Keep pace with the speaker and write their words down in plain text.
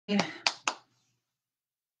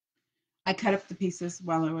I cut up the pieces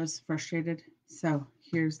while I was frustrated. So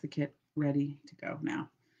here's the kit ready to go now.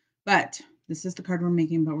 But this is the card we're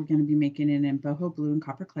making, but we're going to be making it in boho blue and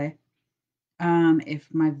copper clay.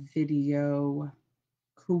 If my video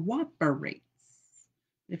cooperates.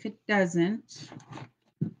 If it doesn't,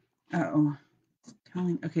 uh-oh, it's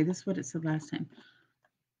telling, okay, this is what it said last time.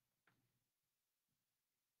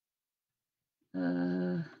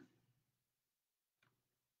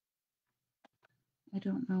 I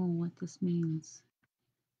don't know what this means.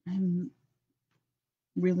 I'm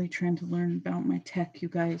really trying to learn about my tech, you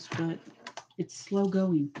guys, but it's slow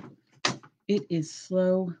going. It is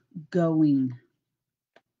slow going.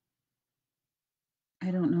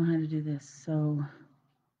 I don't know how to do this, so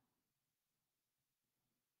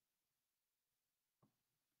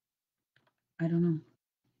I don't know.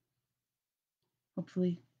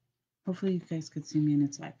 Hopefully you guys could see me and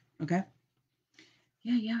it's live, okay?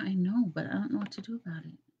 Yeah, I know, but I don't know what to do about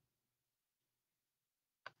it.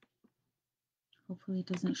 Hopefully it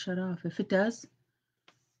doesn't shut off. If it does,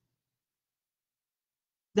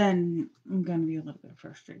 then I'm going to be a little bit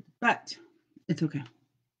frustrated, but it's okay.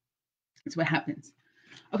 It's what happens.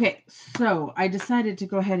 Okay, so I decided to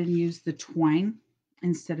go ahead and use the twine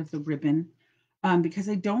instead of the ribbon because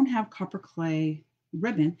I don't have copper clay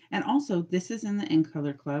ribbon. And also, this is in the In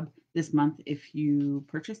Color Club this month. If you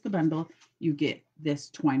purchase the bundle, you get this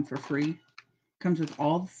twine for free. Comes with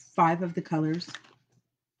all 5 of the colors.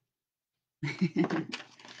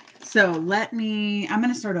 So I'm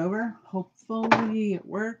going to start over. Hopefully it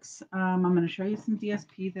works. I'm going to show you some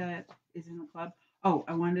DSP that is in the club. Oh,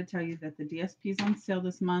 I wanted to tell you that the DSP is on sale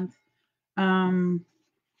this month.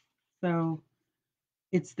 So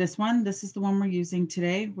it's this one. This is the one we're using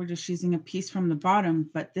today. We're just using a piece from the bottom,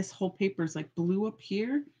 but this whole paper is like blue up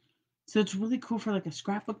here. So it's really cool for like a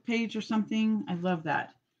scrapbook page or something. I love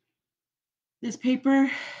that. This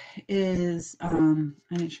paper is, I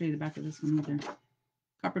didn't show you the back of this one either.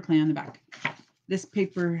 Copper clay on the back. This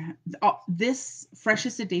paper, this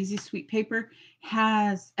Freshest a Daisy Sweet paper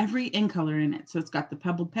has every in color in it. So it's got the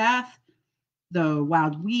Pebbled Path, the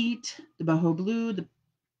Wild Wheat, the Boho Blue, the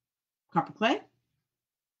Copper Clay,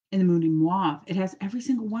 and the Moody Mauve. It has every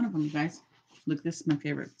single one of them, you guys. Look, this is my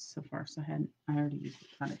favorite so far. So I already used a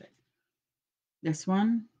ton of it. This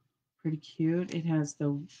one, pretty cute. It has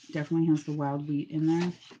definitely has the Wild Wheat in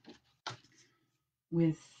there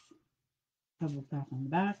with Pebbled Path on the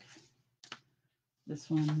back. This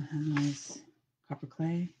one has Copper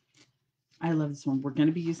Clay. I love this one. We're going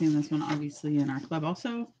to be using this one, obviously, in our club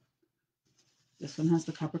also. This one has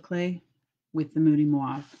the Copper Clay with the Moody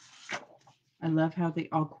Mauve. I love how they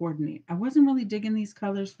all coordinate. I wasn't really digging these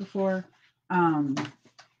colors before, the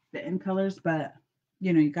In colors, but,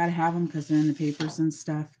 you know, you got to have them because they're in the papers and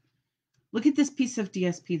stuff. Look at this piece of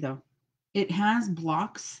DSP, though. It has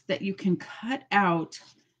blocks that you can cut out.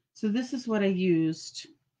 So this is what I used,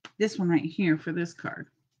 this one right here for this card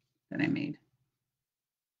that I made.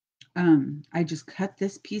 I just cut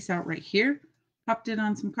this piece out right here, popped it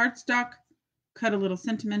on some cardstock, cut a little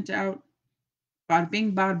sentiment out, bada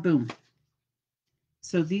bing, bada boom.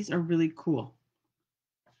 So these are really cool.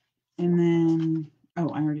 And then, oh,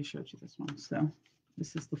 I already showed you this one. So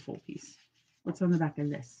this is the full piece. What's on the back of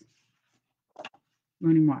this?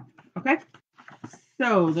 Moody Mauve. Okay.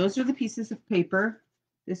 So those are the pieces of paper.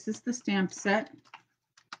 This is the stamp set.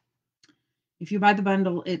 If you buy the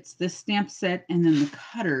bundle, it's this stamp set and then the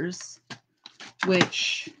cutters,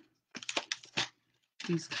 which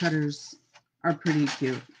these cutters are pretty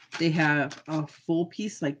cute. They have a full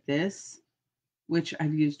piece like this, which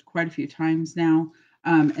I've used quite a few times now.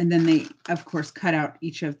 And then they, of course, cut out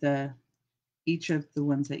each of the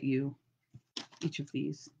ones that each of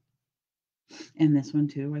these. And this one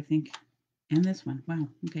too, I think. And this one. Wow.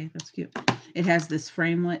 Okay, that's cute. It has this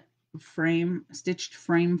stitched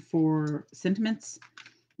frame for sentiments.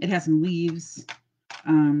 It has some leaves.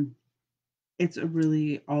 It's a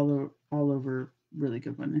really all over really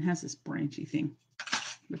good one. It has this branchy thing,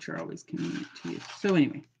 which are always convenient to use. So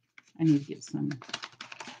anyway, I need to get some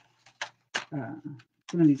of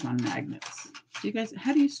these on magnets. Do you guys,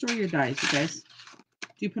 how do you store your dies, you guys?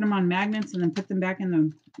 Do you put them on magnets and then put them back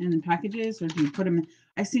in the packages, or do you put them in,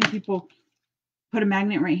 I've seen people put a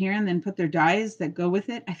magnet right here and then put their dies that go with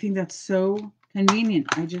it. I think that's so convenient.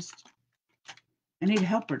 I need a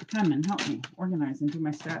helper to come and help me organize and do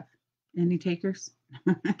my stuff. Any takers?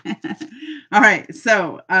 All right,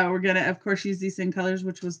 so we're gonna, of course, use these In colors,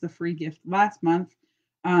 which was the free gift last month.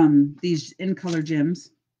 These In color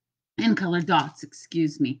gems, In color dots,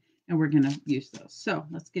 excuse me, and we're gonna use those. So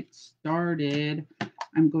let's get started.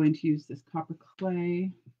 I'm going to use this copper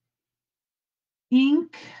clay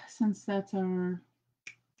ink. since that's our,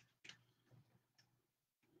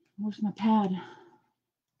 where's my pad?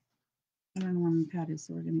 I don't know where my pad is,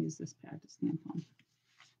 so we're going to use this pad to stamp on.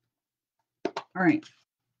 All right.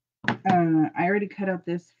 I already cut out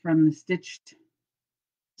this from the Stitched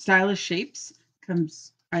Stylish Shapes.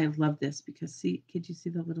 I love this because, see, could you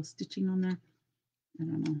see the little stitching on there? I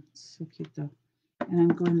don't know. It's so cute, though. And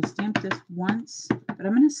I'm going to stamp this once, but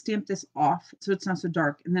I'm going to stamp this off so it's not so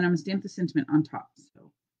dark. And then I'm going to stamp the sentiment on top.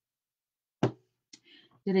 So,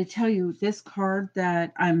 did I tell you this card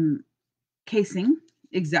that I'm casing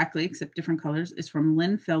exactly, except different colors, is from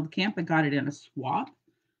Lynn Feldkamp. I got it in a swap.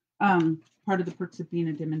 Part of the perks of being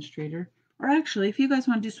a demonstrator. Or actually, if you guys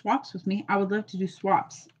want to do swaps with me, I would love to do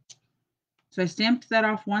swaps. So I stamped that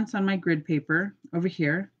off once on my grid paper over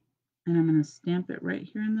here, and I'm going to stamp it right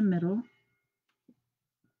here in the middle.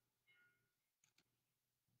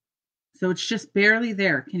 So it's just barely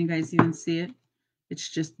there. Can you guys even see it? It's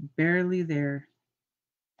just barely there.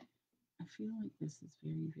 I feel like this is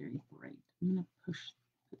very, very bright. I'm going to put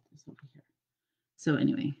this over here. So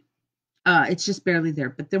anyway, it's just barely there.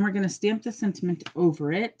 But then we're going to stamp the sentiment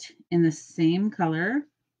over it in the same color,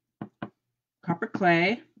 copper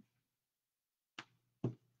clay.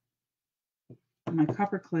 My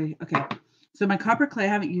copper clay. Okay, so my copper clay I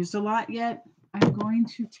haven't used a lot yet. I'm going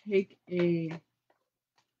to take a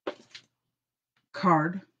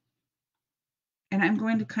card and I'm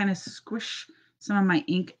going to kind of squish some of my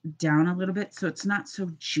ink down a little bit so it's not so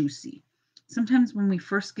juicy. Sometimes when we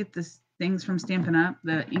first get these things from Stampin' Up,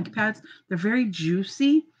 the ink pads, they're very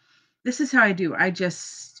juicy. This is how I do. I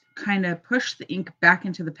just kind of push the ink back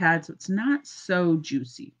into the pad so it's not so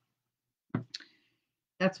juicy.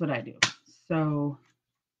 That's what I do. So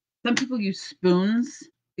some people use spoons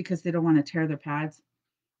because they don't want to tear their pads.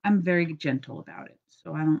 I'm very gentle about it.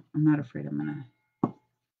 So I'm not afraid I'm going to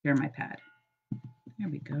tear my pad. There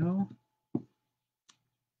we go.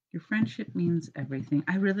 Your friendship means everything.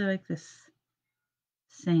 I really like this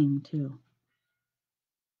saying too.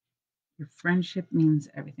 Your friendship means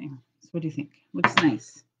everything. So what do you think? Looks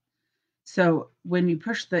nice. So when you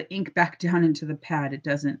push the ink back down into the pad, it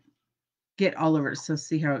doesn't get all over. So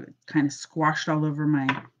see how it kind of squashed all over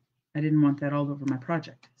I didn't want that all over my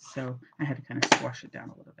project. So I had to kind of squash it down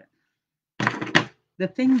a little bit. The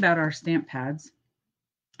thing about our stamp pads,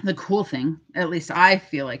 the cool thing, at least I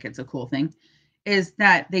feel like it's a cool thing, is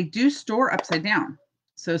that they do store upside down.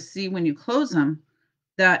 So see, when you close them,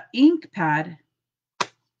 the ink pad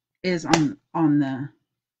is on the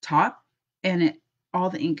top, and all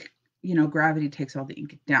the ink, gravity takes all the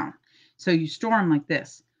ink down. So you store them like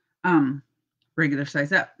this, regular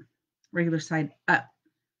side up.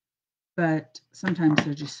 But sometimes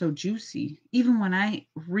they're just so juicy. Even when I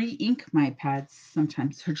re-ink my pads,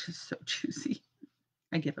 sometimes they're just so juicy.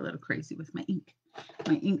 I get a little crazy with my ink.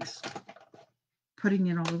 My ink's putting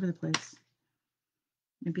it all over the place.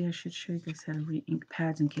 Maybe I should show you guys how to re-ink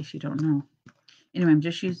pads in case you don't know. Anyway, I'm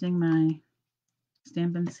just using my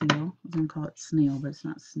Stampin' Seal. I was going to call it snail, but it's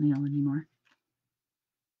not snail anymore.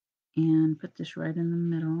 And put this right in the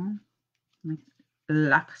middle,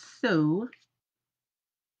 like so.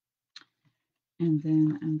 And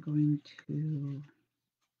then I'm going to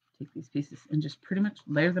take these pieces and just pretty much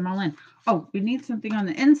layer them all in. Oh, we need something on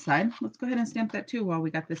the inside. Let's go ahead and stamp that too while we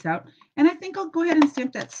got this out. And I think I'll go ahead and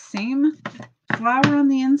stamp that same flower on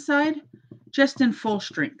the inside, just in full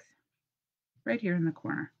strength, right here in the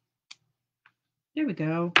corner. There we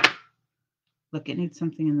go. Look, it needs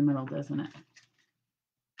something in the middle, doesn't it?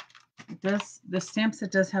 It does. The stamp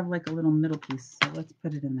set does have like a little middle piece, so let's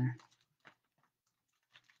put it in there.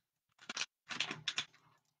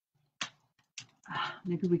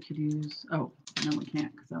 Maybe we could use, oh, no, we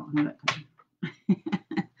can't because I don't have that color.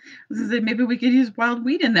 I was going to say, maybe we could use wild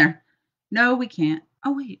wheat in there. No, we can't.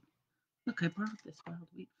 Oh, wait. Look, I borrowed this wild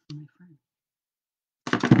wheat from my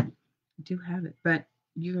friend. I do have it, but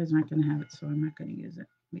you guys aren't going to have it, so I'm not going to use it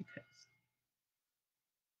because.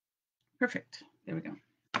 Perfect. There we go.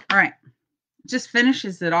 All right. Just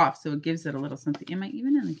finishes it off, so it gives it a little something. Am I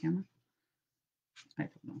even in the camera? I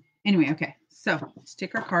don't know. Anyway, okay. So let's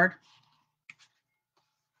take our card.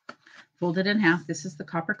 Fold it in half. This is the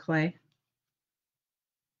copper clay.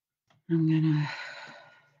 I'm going to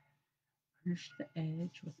finish the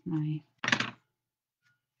edge with my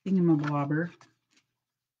thingamabobber,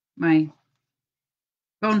 my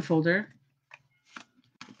bone folder.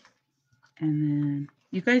 And then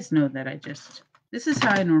you guys know that this is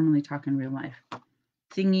how I normally talk in real life.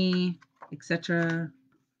 Thingy, etc.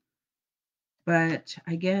 But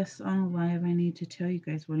I guess on live I need to tell you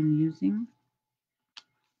guys what I'm using.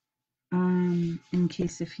 In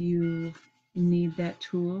case if you need that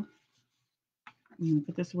tool. I'm going to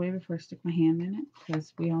put this away before I stick my hand in it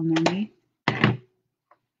because we all know me.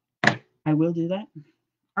 I will do that.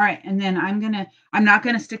 All right, and then I'm not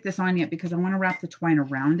going to stick this on yet because I want to wrap the twine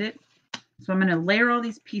around it. So I'm going to layer all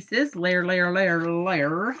these pieces. Layer, layer, layer,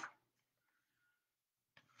 layer.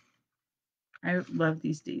 I love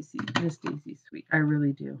these daisies. This daisy sweet. I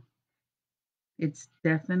really do. It's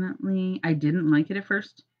definitely, I didn't like it at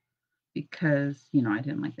first because, you know, I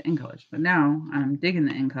didn't like the in colors. But now I'm digging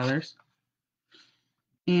the in colors.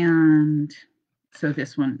 And so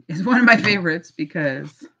this one is one of my favorites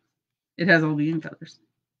because it has all the in colors.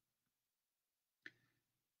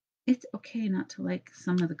 It's okay not to like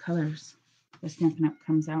some of the colors the Stampin' Up!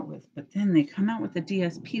 Comes out with, but then they come out with a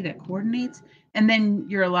DSP that coordinates, and then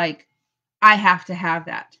you're like, I have to have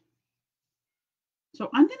that. So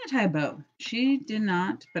I'm going to tie a bow. She did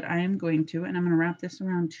not, but I am going to, and I'm going to wrap this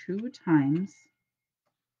around 2 times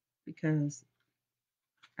because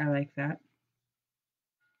I like that.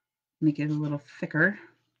 Make it a little thicker.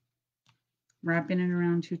 Wrapping it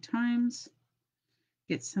around 2 times.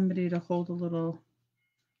 Get somebody to hold a little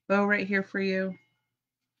bow right here for you.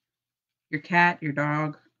 Your cat, your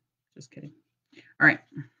dog. Just kidding. All right.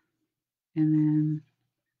 And then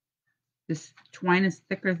this twine is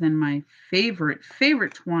thicker than my favorite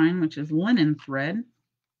twine, which is linen thread.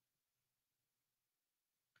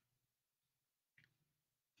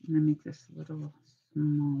 I'm going to make this a little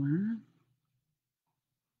smaller.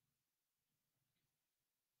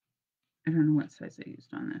 I don't know what size I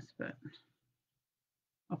used on this, but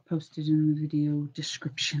I'll post it in the video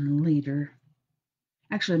description later.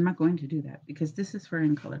 Actually, I'm not going to do that because this is for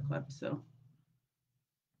In Color Club, so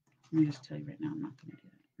let me just tell you right now, I'm not going to do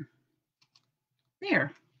that.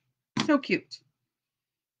 There. So cute.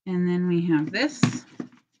 And then we have this.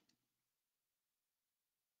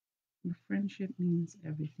 The friendship means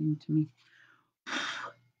everything to me.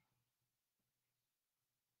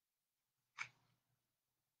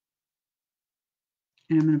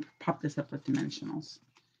 And I'm going to pop this up with dimensionals.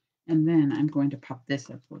 And then I'm going to pop this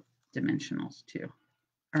up with dimensionals too.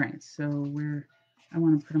 All right, so I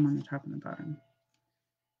want to put them on the top and the bottom.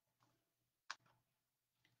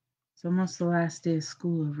 It's almost the last day of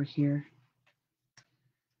school over here.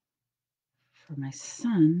 For my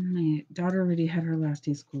son, my daughter already had her last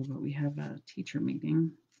day of school, but we have a teacher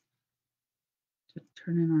meeting to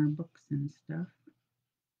turn in our books and stuff.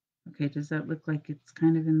 Okay, does that look like it's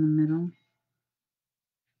kind of in the middle?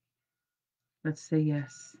 Let's say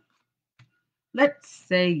yes. Let's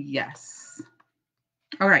say yes.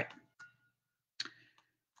 All right.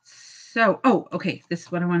 So, okay. This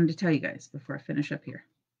is what I wanted to tell you guys before I finish up here.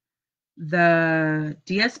 The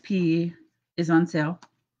DSP is on sale.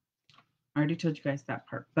 I already told you guys that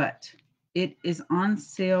part, but it is on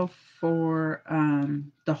sale for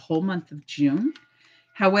the whole month of June.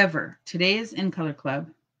 However, today is In Color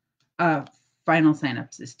Club. Final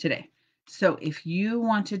signups is today. So if you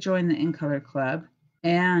want to join the In Color Club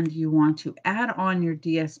and you want to add on your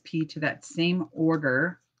DSP to that same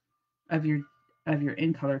order of your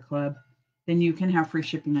In Color Club, then you can have free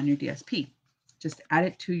shipping on your DSP. Just add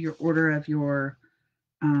it to your order of your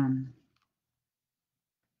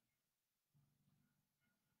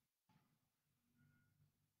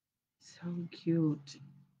so cute.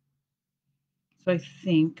 So I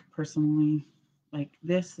think personally, like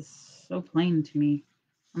this is so plain to me.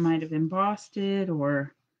 I might have embossed it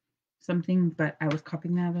or something, but I was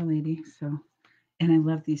copying the other lady. So, and I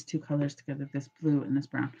love these two colors together, this blue and this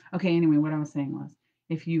brown. Okay, anyway, what I was saying was,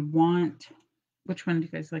 if you want, which one do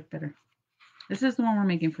you guys like better? This is the one we're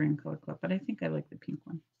making for In Color Club, but I think I like the pink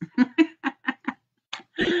one.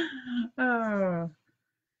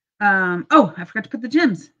 I forgot to put the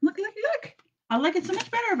gems. Look. I like it so much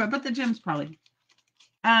better if I put the gems probably.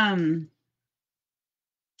 What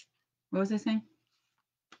was I saying?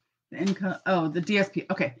 The DSP.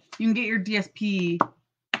 Okay, you can get your DSP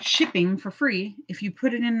shipping for free if you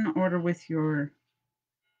put it in an order with your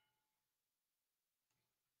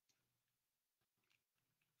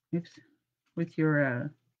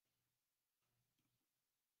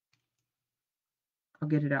I'll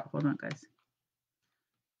get it out. Hold on, guys.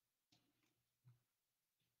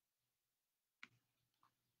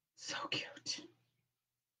 So cute.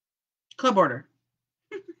 Club order.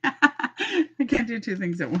 I can't do two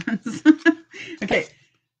things at once. Okay.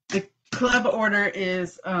 The club order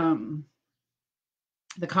is the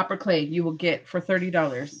copper clay you will get for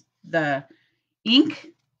 $30. The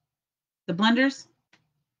ink, the blenders,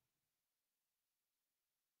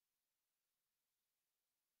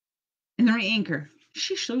 and the re-inker.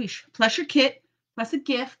 Sheesh. Plus your kit, plus a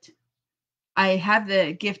gift. I have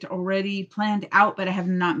the gift already planned out, but I have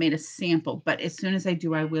not made a sample. But as soon as I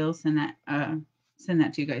do, I will send send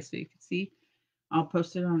that to you guys so you can see. I'll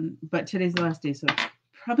post it on, but today's the last day, so it's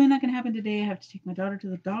probably not going to happen today. I have to take my daughter to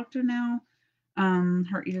the doctor now.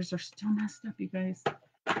 Her ears are still messed up, you guys.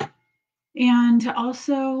 And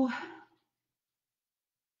also,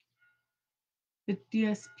 the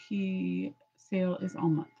DSP sale is all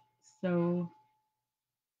month. So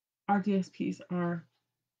our DSPs are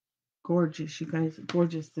gorgeous, you guys.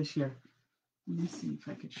 Gorgeous this year. Let me see if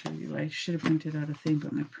I could show you. I should have printed out a thing,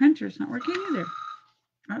 but my printer's not working either.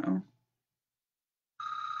 Uh-oh.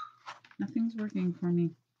 Nothing's working for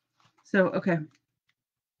me. So, okay.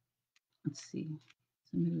 Let's see.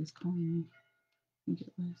 Somebody was calling me. I think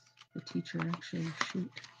it was the teacher, actually. Shoot.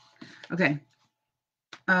 Okay.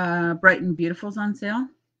 Bright and Beautiful's on sale.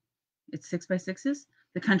 It's 6x6s.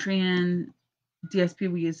 The Country and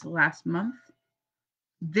DSP we used last month.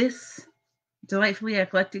 This Delightfully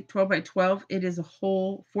Eclectic 12x12. It is a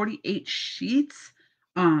whole 48 sheets.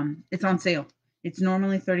 It's on sale. It's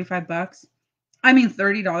normally $35. I mean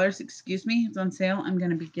 $30, excuse me. It's on sale. I'm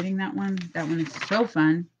gonna be getting that one. That one is so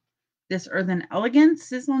fun. This Earthen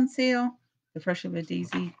Elegance is on sale. The Fresh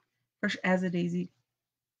as a Daisy,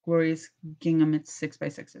 Glorious Gingham. It's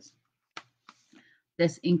 6x6s.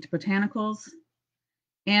 This Inked Botanicals.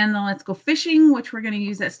 And the Let's Go Fishing, which we're going to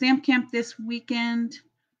use at Stamp Camp this weekend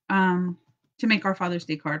to make our Father's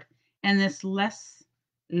Day card. And this Les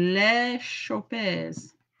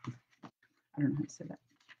Chopez. I don't know how to say that.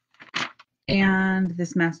 And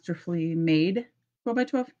this Masterfully Made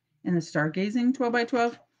 12x12. And the Stargazing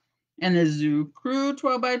 12x12. And the Zoo Crew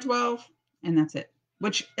 12x12. And that's it.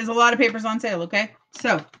 Which is a lot of papers on sale, okay?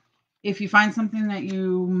 So if you find something that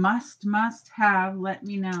you must have, let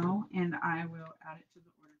me know, and I will add it to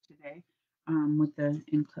the order today with the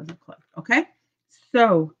In Clever Club. Okay,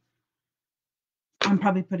 so I'm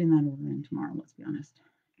probably putting that order in tomorrow. Let's be honest,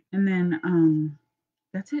 and then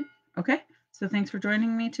that's it. Okay, so thanks for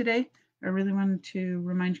joining me today. I really wanted to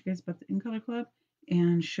remind you guys about the In Color Club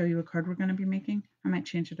and show you a card we're going to be making. I might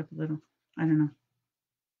change it up a little. I don't know,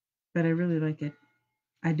 but I really like it.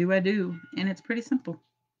 I do, and it's pretty simple.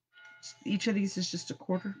 Each of these is just a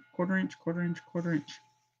quarter inch for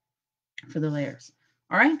the layers.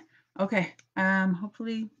 All right. Okay.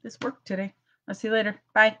 Hopefully this worked today. I'll see you later.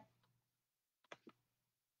 Bye.